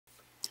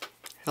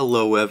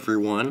Hello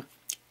everyone,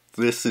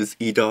 this is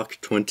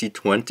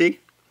eDoc2020.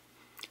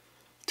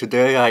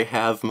 Today I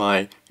have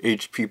my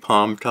HP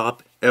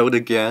Palmtop out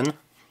again.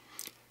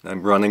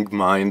 I'm running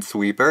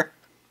Minesweeper.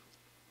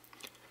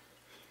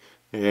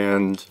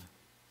 And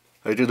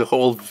I did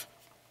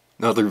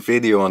another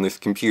video on this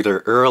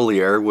computer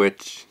earlier,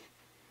 which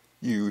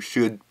you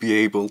should be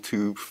able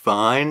to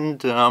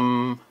find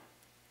in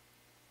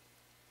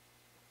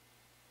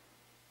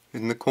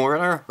the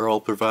corner, or I'll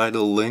provide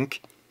a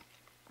link.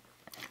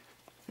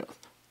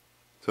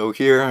 So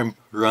here I'm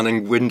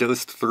running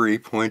Windows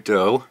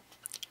 3.0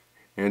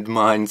 and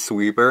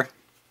Minesweeper,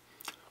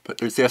 but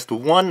there's just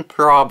one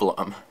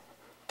problem.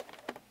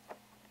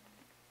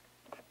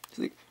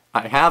 See,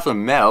 I have a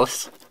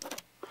mouse,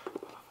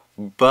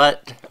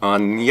 but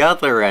on the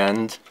other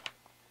end,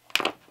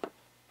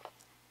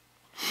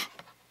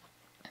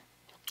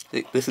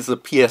 this is a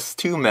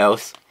PS2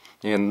 mouse,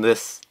 and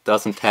this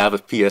doesn't have a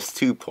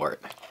PS2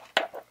 port.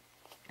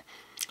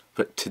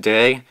 But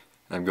today,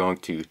 I'm going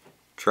to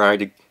try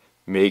to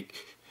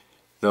make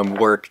them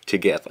work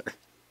together.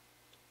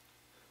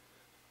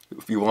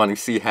 If you want to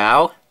see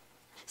how,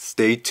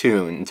 stay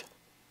tuned.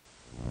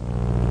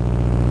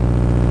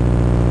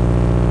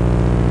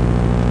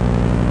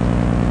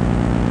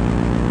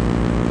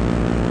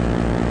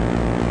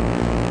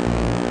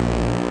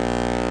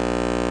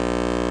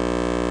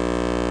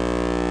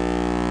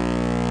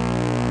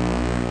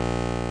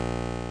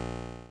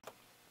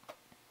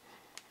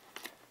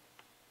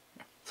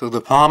 So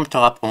the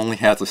Palmtop only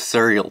has a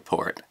serial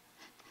port,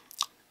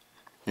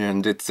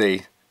 and it's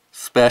a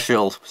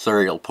special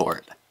serial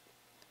port.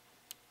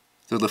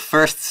 So the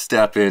first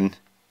step in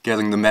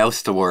getting the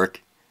mouse to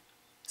work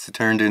is to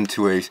turn it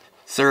into a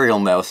serial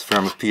mouse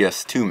from a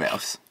PS2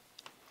 mouse.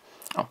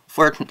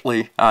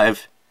 Fortunately, I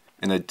have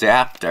an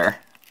adapter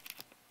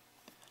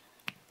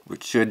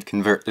which should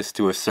convert this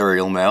to a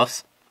serial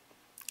mouse,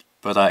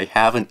 but I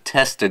haven't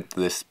tested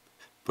this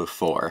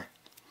before.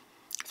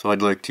 So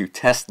I'd like to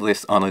test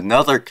this on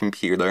another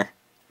computer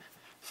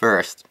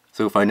first.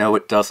 So if I know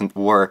it doesn't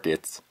work,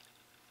 it's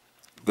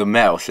the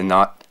mouse and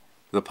not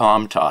the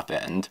Palmtop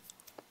end.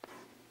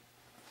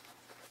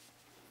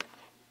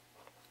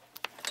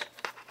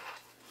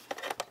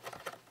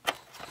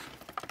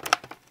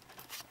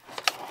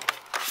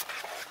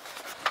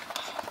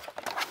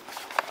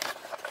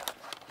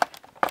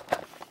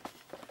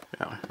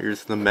 Now,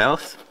 here's the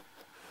mouse.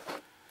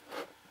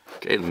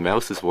 Okay, the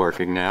mouse is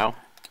working now.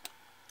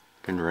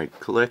 You can right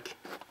click,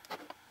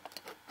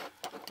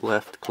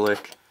 left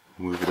click,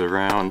 move it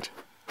around.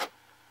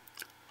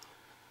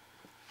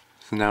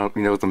 So now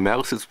we know the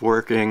mouse is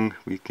working,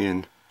 we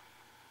can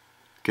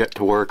get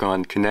to work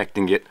on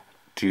connecting it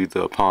to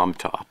the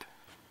Palmtop.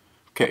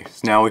 Okay,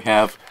 so now we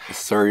have a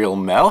serial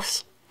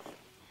mouse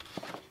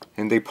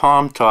and a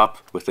Palmtop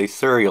with a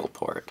serial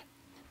port.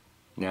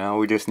 Now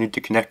we just need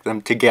to connect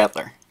them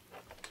together.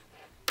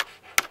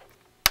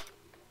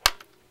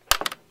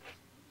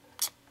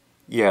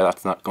 Yeah,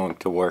 that's not going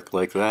to work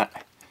like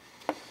that.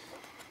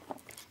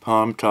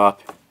 Palmtop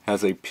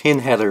has a pin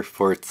header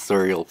for its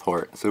serial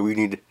port, so we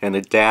need an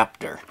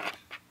adapter.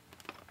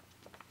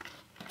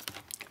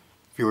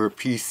 If you're a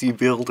PC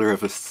builder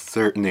of a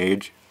certain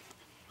age,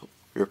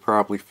 you're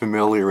probably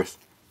familiar with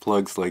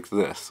plugs like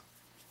this.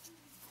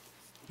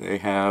 They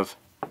have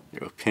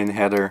a pin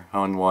header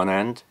on one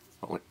end,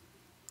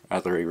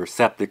 rather a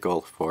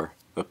receptacle for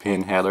the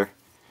pin header,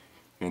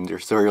 and your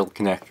serial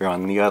connector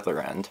on the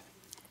other end.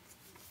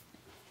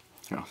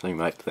 So you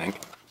might think,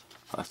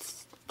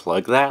 let's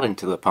plug that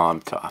into the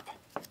Palmtop.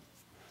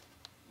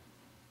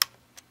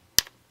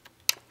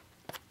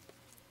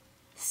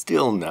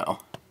 Still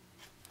no.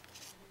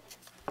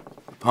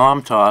 The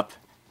Palmtop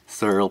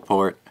serial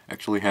port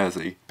actually has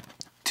a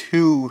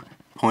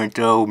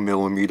 2.0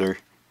 millimeter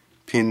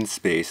pin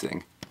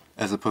spacing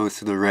as opposed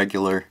to the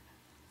regular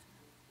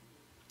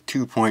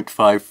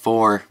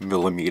 2.54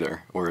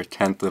 millimeter, or a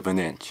tenth of an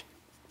inch.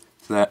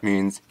 So that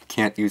means you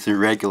can't use a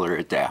regular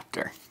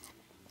adapter.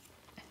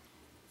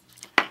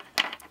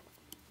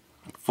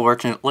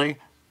 Unfortunately,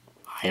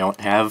 I don't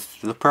have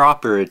the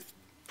proper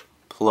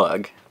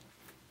plug.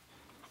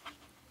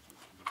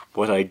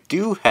 What I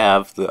do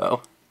have,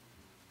 though,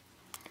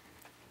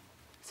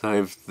 is I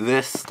have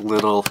this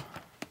little,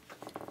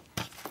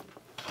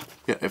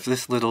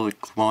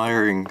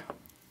 wiring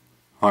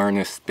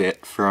harness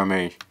bit from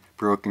a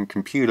broken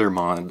computer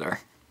monitor.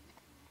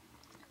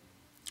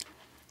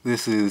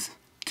 This is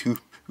 2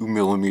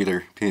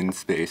 millimeter pin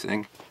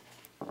spacing.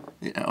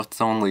 It's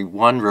only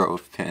one row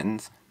of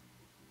pins,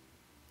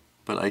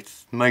 but I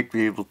might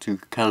be able to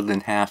cut it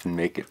in half and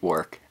make it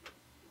work.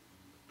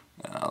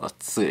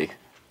 Let's see.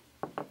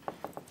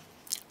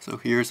 So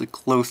here's a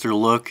closer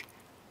look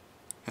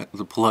at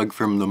the plug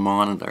from the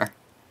monitor.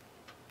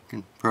 You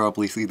can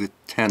probably see the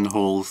 10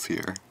 holes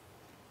here.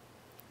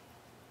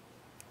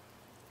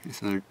 Okay,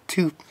 so there are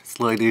two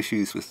slight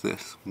issues with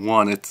this.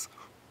 One, it's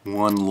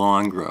one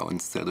long row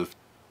instead of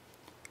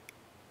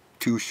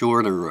two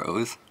shorter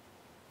rows.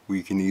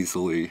 We can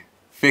easily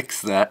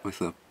fix that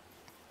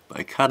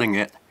by cutting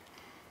it.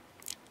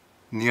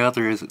 And the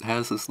other is it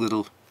has this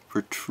little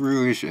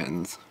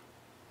protrusions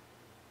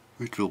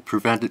which will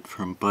prevent it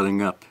from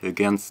butting up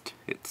against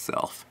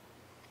itself.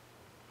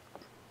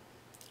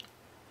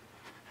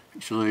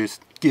 Actually,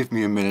 just give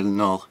me a minute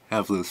and I'll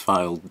have those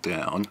filed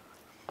down.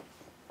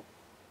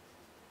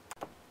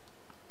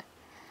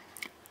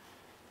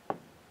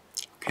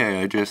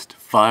 Okay, I just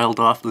filed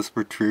off those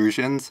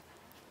protrusions.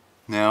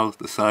 Now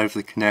the side of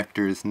the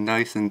connector is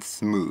nice and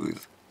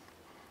smooth.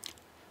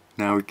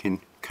 Now we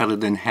can cut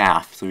it in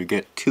half so we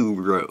get 2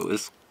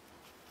 rows.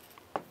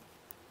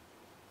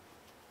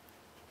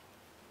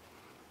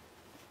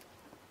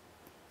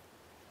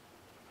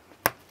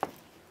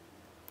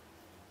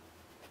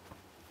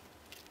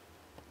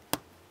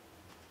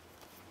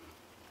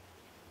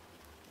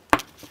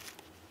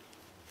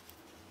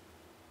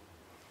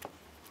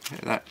 Okay,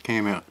 that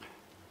came out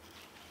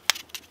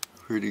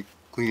pretty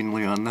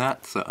cleanly on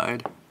that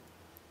side.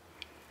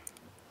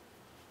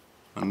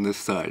 On this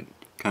side,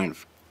 kind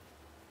of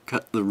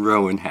cut the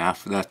row in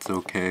half. That's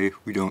okay.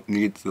 We don't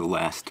need the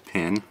last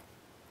pin.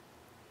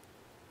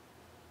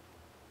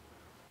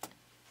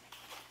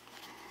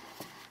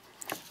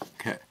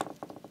 Okay.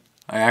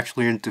 I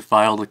actually need to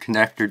file the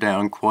connector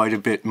down quite a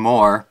bit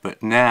more,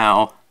 but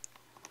now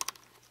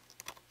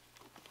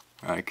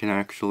I can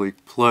actually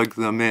plug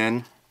them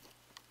in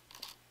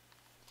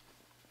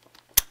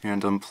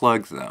and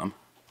unplug them.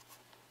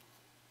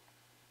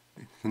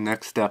 The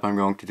next step I'm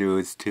going to do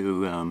is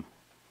to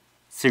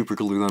super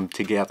glue them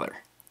together.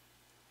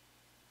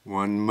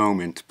 One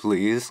moment,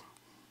 please.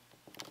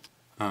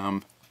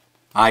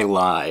 I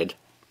lied.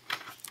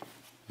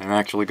 I'm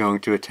actually going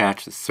to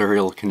attach the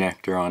serial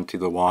connector onto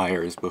the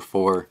wires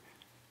before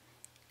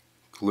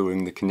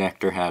gluing the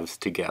connector halves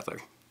together.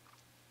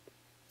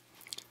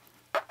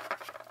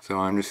 So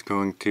I'm just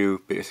going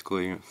to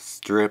basically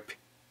strip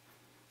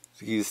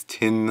these,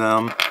 tin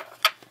them,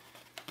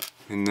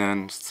 and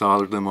then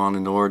solder them on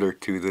in order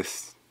to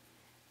this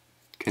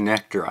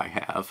connector I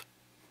have.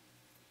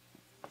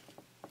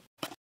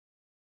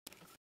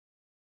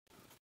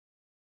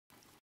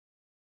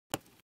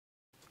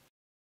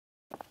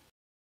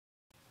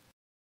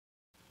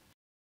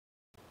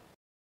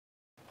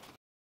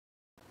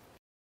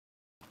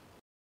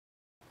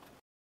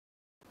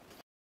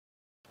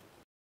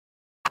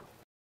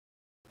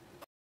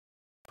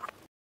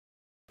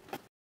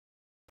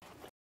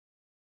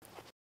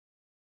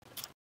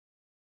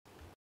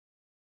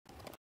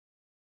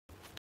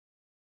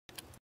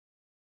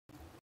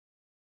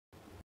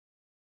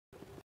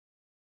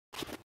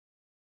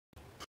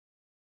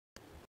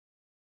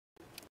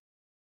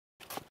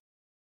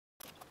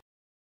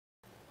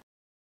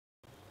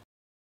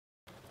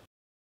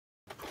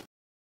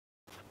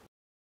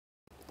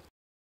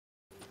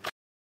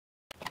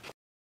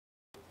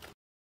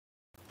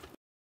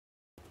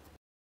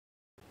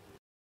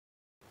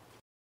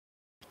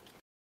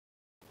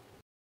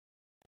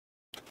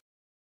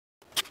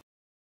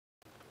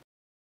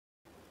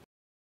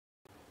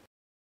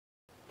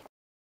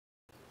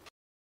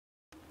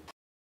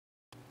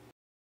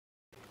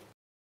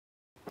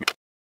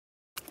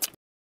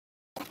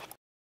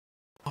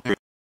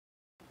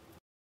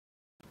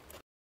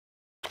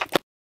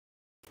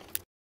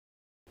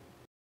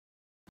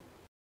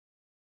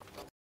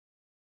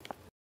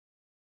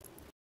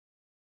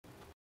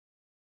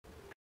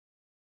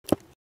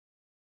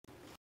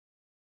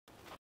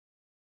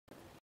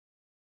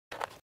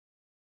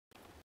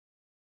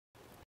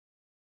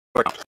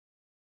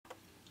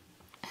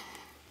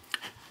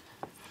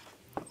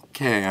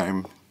 Okay,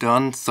 I'm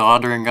done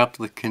soldering up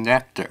the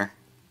connector.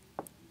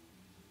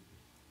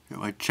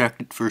 I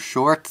checked it for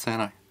shorts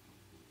and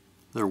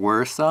there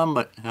were some,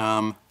 but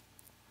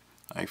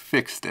I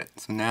fixed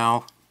it. So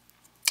now,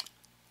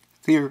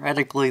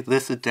 theoretically,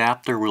 this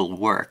adapter will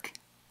work.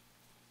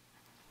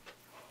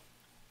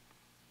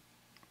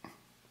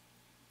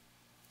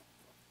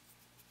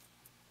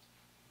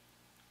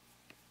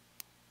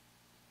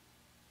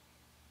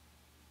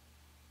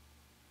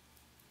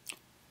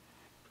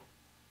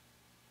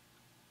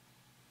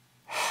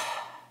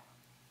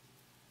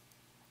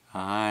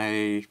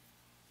 I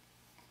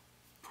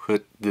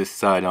put this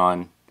side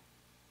on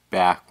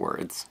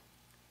backwards.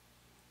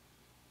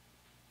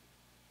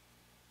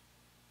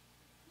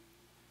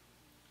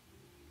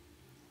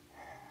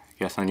 I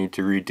guess I need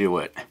to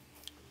redo it.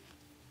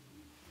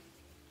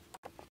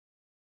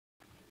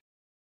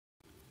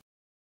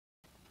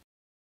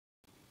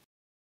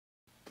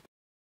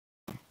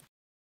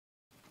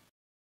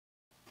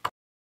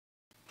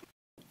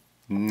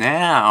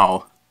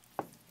 Now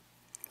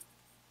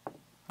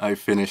I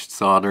finished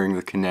soldering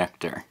the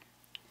connector.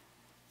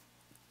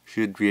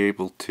 Should be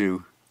able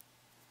to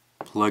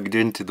plug it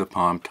into the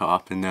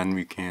Palmtop and then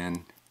we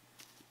can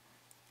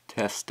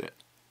test it.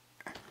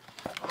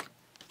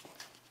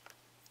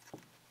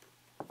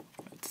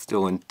 It's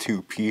still in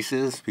 2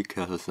 pieces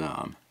because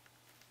I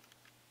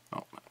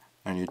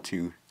need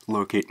to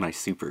locate my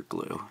super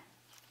glue.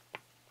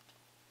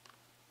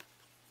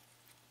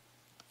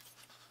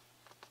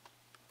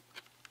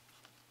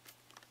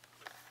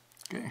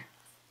 Okay,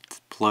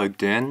 it's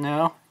plugged in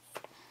now.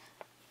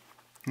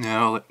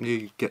 Now let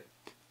me get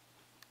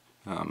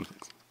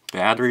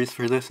batteries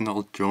for this and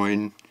I'll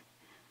join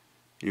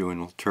you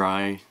and we'll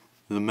try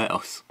the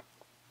mouse.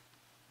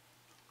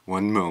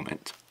 One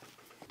moment.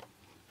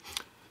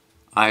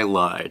 I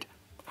lied.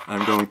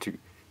 I'm going to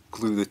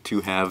glue the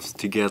two halves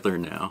together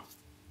now.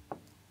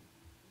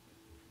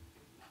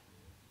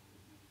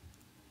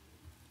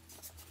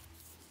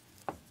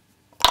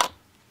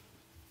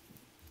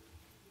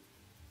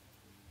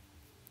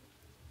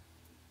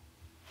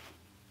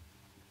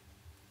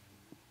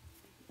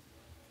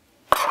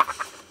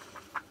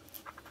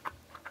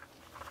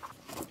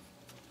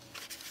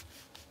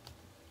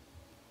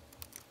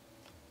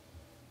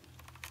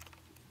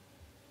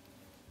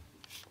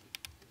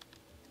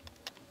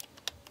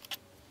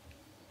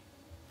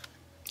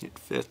 It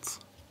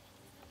fits.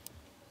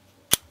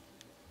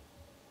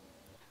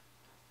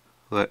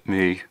 Let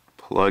me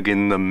plug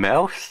in the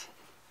mouse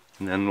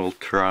and then we'll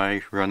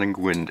try running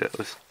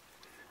Windows.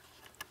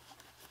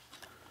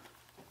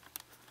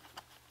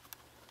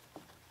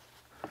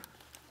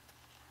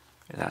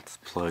 That's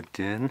plugged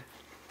in.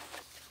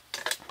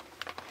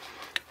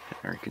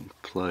 There, we can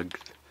plug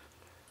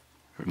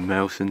our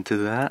mouse into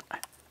that.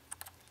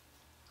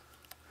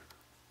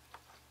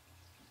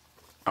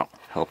 Oh,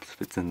 helps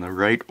if it's in the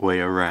right way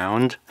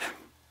around.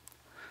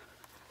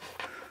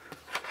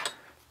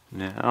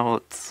 Now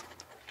let's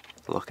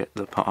look at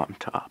the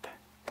Palmtop.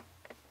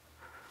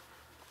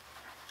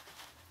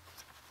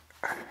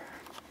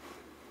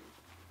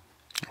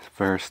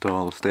 First,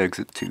 I'll just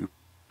exit to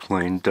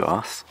plain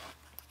DOS.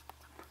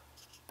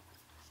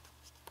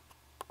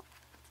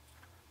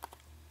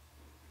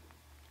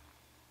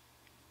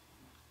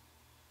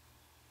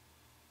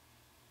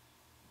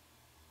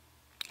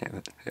 Okay,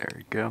 there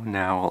we go.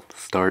 Now I'll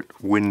start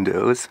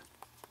Windows.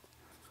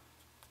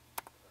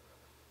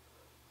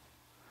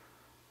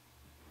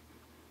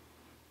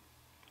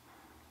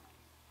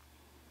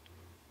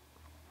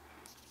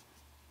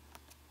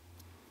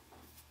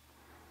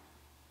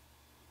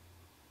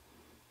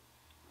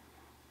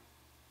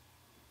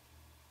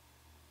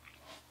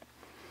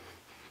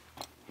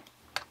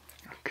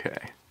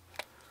 Okay.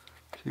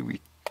 See, we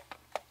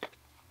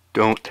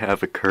don't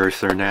have a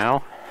cursor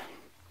now.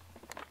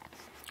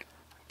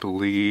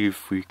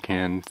 Believe we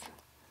can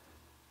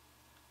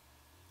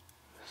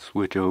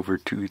switch over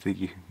to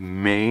the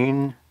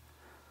main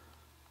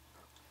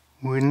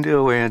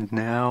window and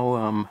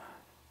now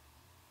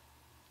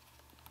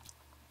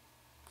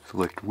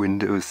select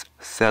Windows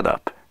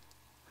Setup.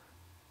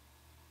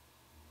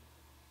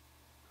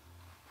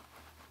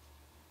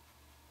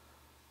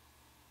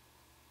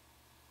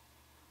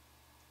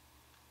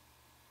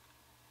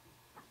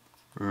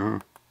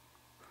 You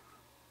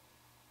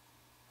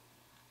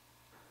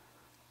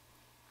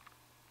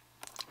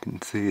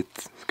can see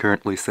it's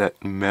currently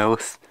set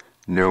mouse,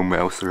 no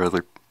mouse or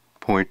other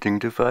pointing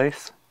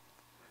device.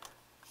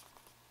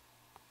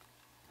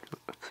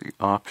 Let's see,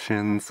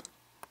 options,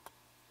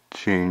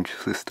 change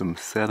system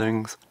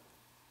settings,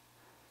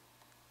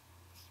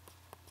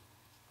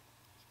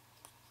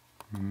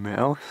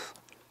 mouse,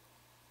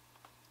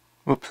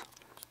 whoops,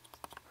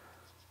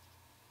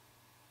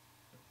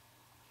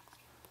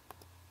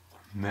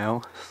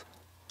 mouse,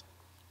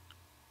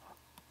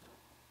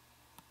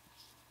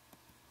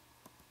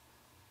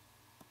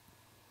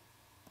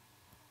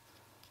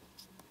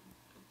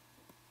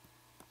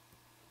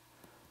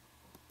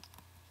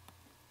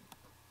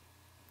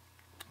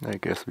 I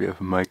guess we have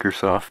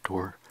Microsoft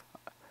or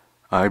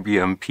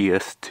IBM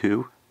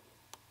PS2.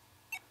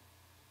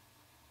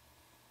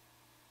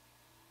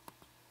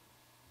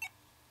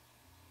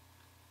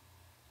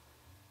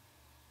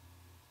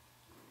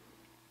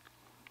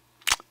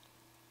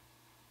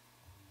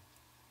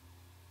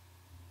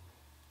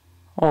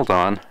 Hold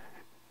on.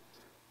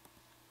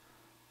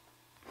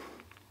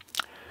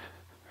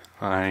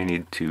 I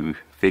need to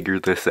figure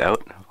this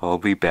out. I'll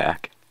be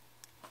back.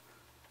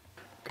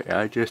 Okay,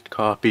 I just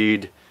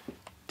copied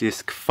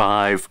Disk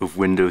 5 of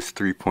Windows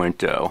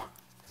 3.0.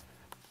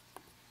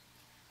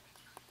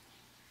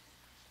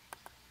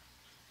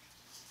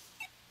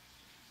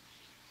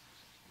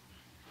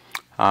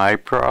 I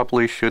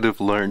probably should have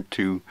learned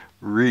to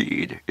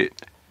read. It's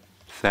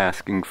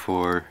asking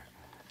for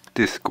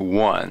Disk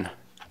 1.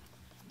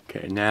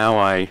 Okay, now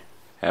I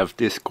have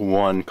Disk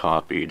 1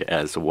 copied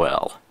as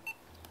well.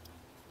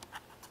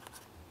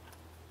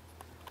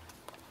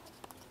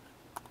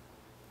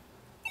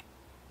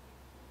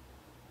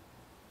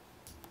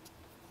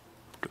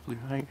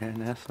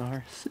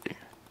 WINSRC.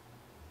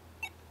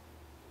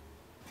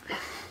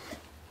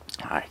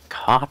 I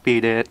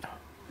copied it.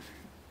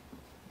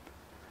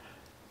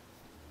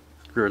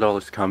 Screw it, I'll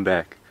just come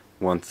back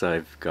once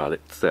I've got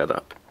it set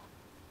up.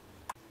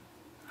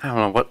 I don't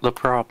know what the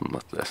problem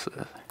with this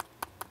is.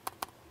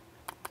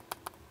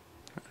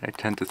 I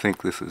tend to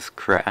think this is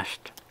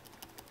crashed.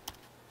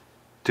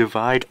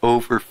 Divide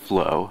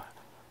overflow.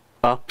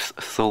 Ups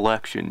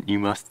selection. You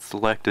must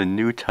select a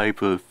new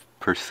type of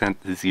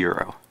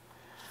 %0.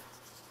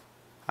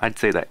 I'd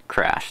say that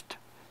crashed.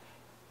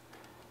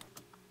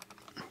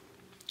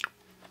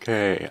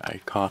 Okay, I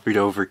copied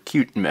over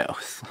cute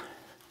mouse.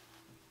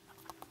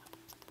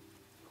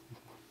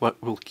 What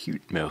will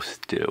Cute Mouse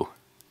do?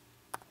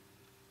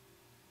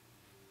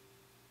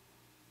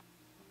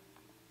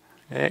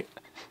 Okay,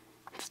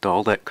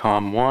 installed at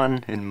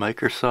COM1 in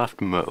Microsoft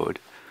mode.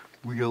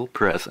 Real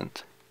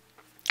present.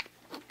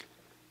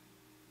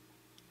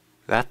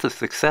 That's a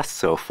success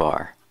so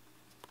far.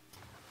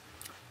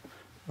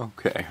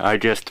 Okay, I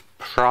just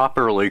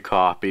properly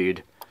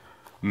copied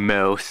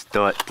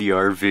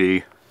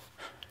mouse.drv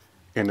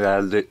and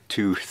added it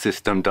to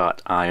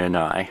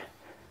system.ini.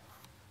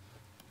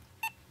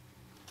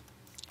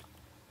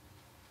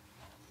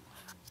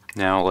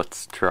 Now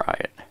let's try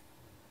it.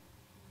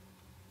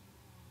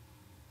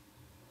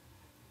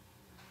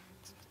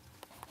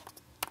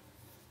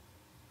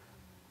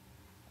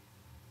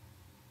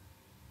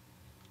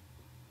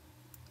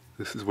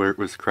 This is where it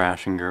was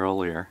crashing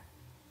earlier.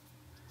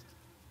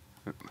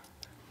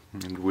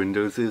 And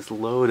Windows is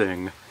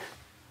loading.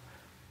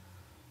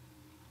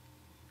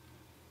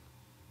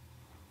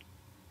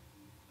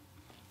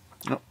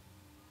 Oh.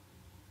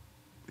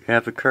 We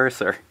have a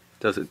cursor.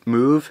 Does it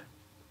move?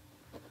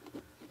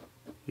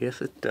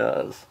 Yes, it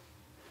does.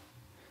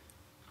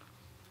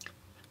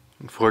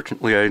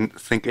 Unfortunately, I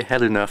didn't think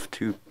ahead enough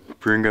to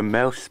bring a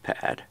mouse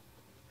pad.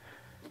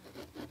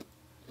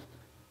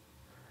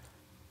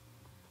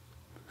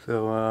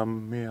 So,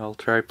 yeah, I'll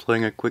try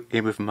playing a quick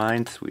game of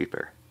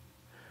Minesweeper.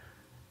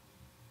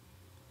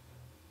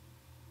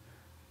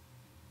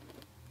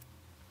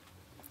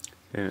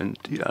 And,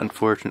 yeah,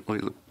 unfortunately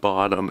the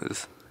bottom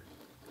is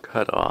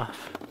cut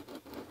off.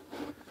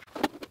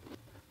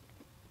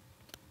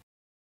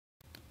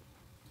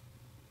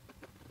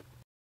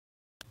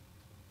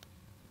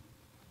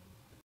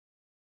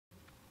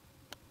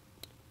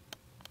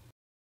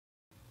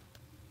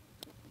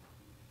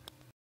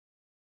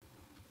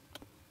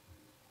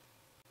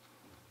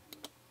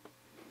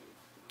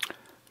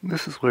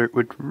 This is where it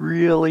would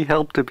really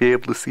help to be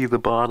able to see the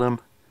bottom.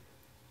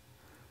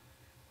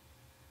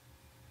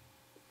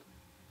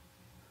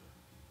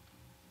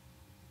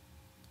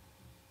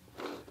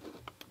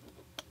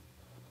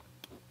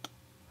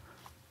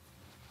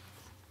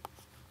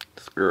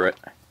 Screw it.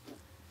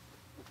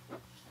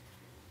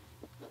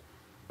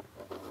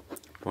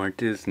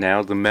 Point is,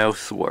 now the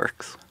mouse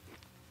works.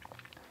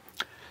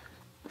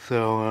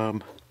 So, I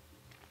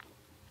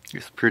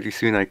guess pretty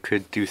soon I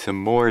could do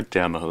some more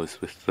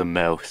demos with the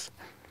mouse.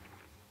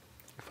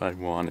 If I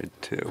wanted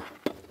to.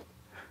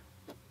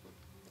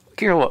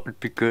 Here, what would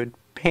be good?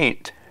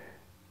 Paint.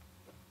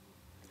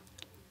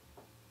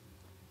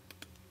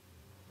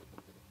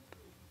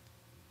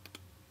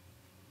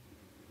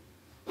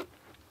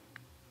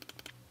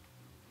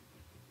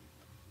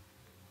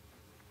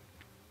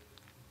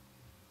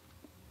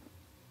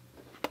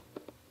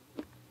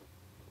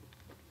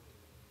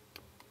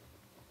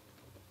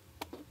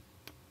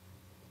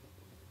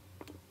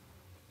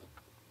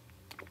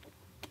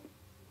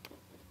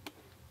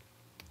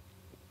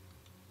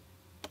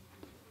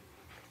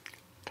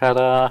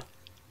 Ta-da!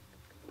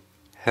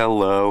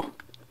 Hello.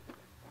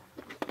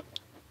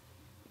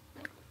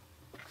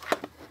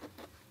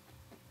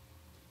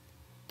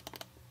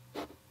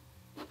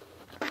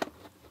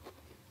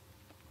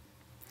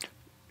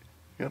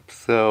 Yep,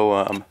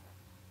 so,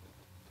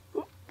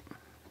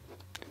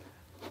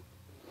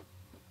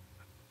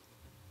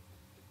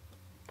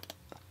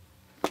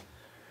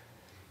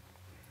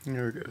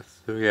 there we go.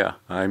 So yeah,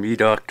 I'm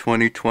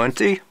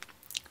eDoc2020.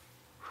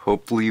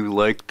 Hopefully you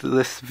liked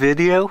this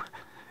video.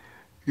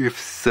 If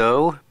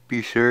so,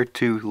 be sure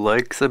to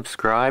like,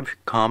 subscribe,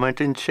 comment,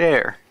 and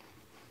share.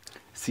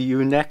 See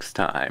you next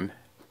time.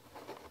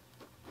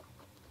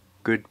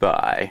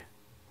 Goodbye.